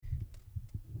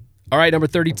All right, number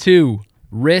 32,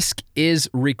 risk is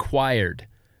required.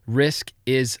 Risk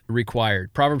is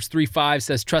required. Proverbs 3:5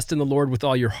 says, trust in the Lord with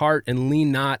all your heart and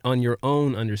lean not on your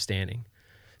own understanding.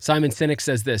 Simon Sinek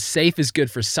says this, safe is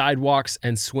good for sidewalks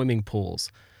and swimming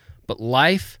pools, but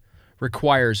life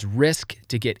requires risk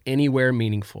to get anywhere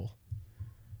meaningful.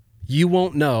 You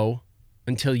won't know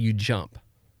until you jump.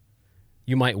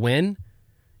 You might win,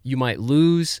 you might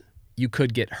lose, you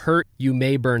could get hurt, you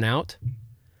may burn out.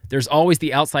 There's always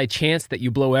the outside chance that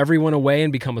you blow everyone away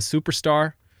and become a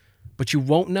superstar, but you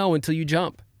won't know until you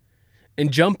jump. And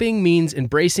jumping means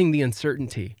embracing the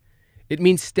uncertainty. It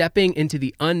means stepping into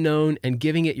the unknown and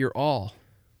giving it your all.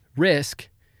 Risk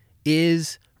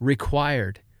is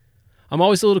required. I'm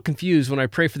always a little confused when I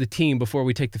pray for the team before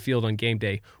we take the field on game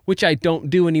day, which I don't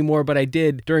do anymore, but I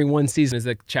did during one season as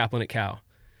a chaplain at Cal.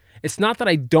 It's not that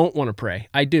I don't want to pray.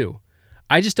 I do.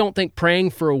 I just don't think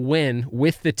praying for a win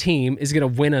with the team is going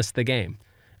to win us the game.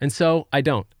 And so I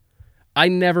don't. I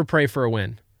never pray for a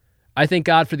win. I thank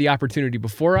God for the opportunity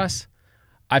before us.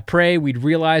 I pray we'd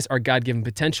realize our God-given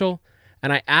potential,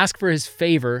 and I ask for his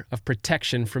favor of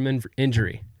protection from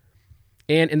injury.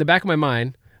 And in the back of my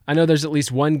mind, I know there's at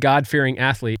least one God-fearing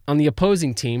athlete on the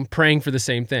opposing team praying for the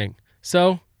same thing.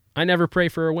 So I never pray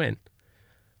for a win.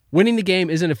 Winning the game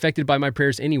isn't affected by my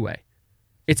prayers anyway.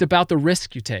 It's about the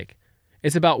risk you take.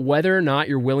 It's about whether or not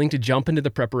you're willing to jump into the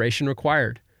preparation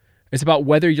required. It's about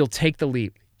whether you'll take the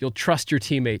leap, you'll trust your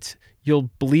teammates,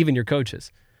 you'll believe in your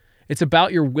coaches. It's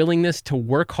about your willingness to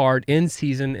work hard in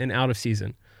season and out of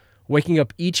season, waking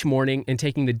up each morning and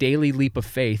taking the daily leap of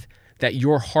faith that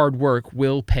your hard work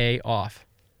will pay off.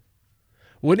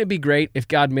 Wouldn't it be great if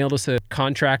God mailed us a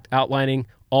contract outlining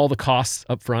all the costs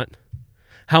up front?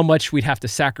 How much we'd have to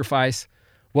sacrifice,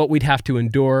 what we'd have to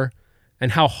endure,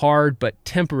 and how hard but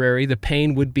temporary the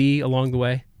pain would be along the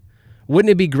way? Wouldn't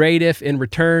it be great if, in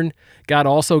return, God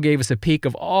also gave us a peek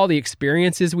of all the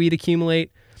experiences we'd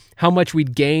accumulate, how much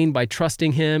we'd gain by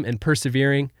trusting him and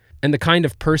persevering, and the kind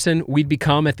of person we'd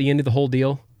become at the end of the whole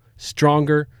deal?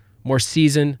 Stronger, more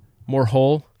seasoned, more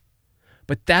whole?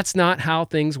 But that's not how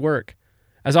things work.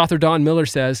 As author Don Miller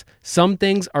says, some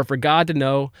things are for God to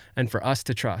know and for us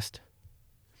to trust.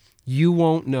 You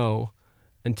won't know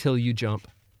until you jump.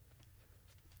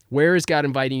 Where is God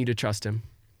inviting you to trust him?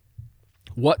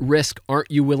 What risk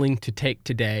aren't you willing to take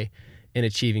today in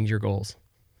achieving your goals?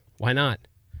 Why not?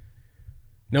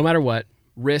 No matter what,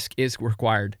 risk is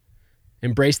required.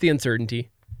 Embrace the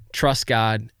uncertainty, trust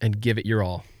God, and give it your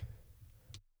all.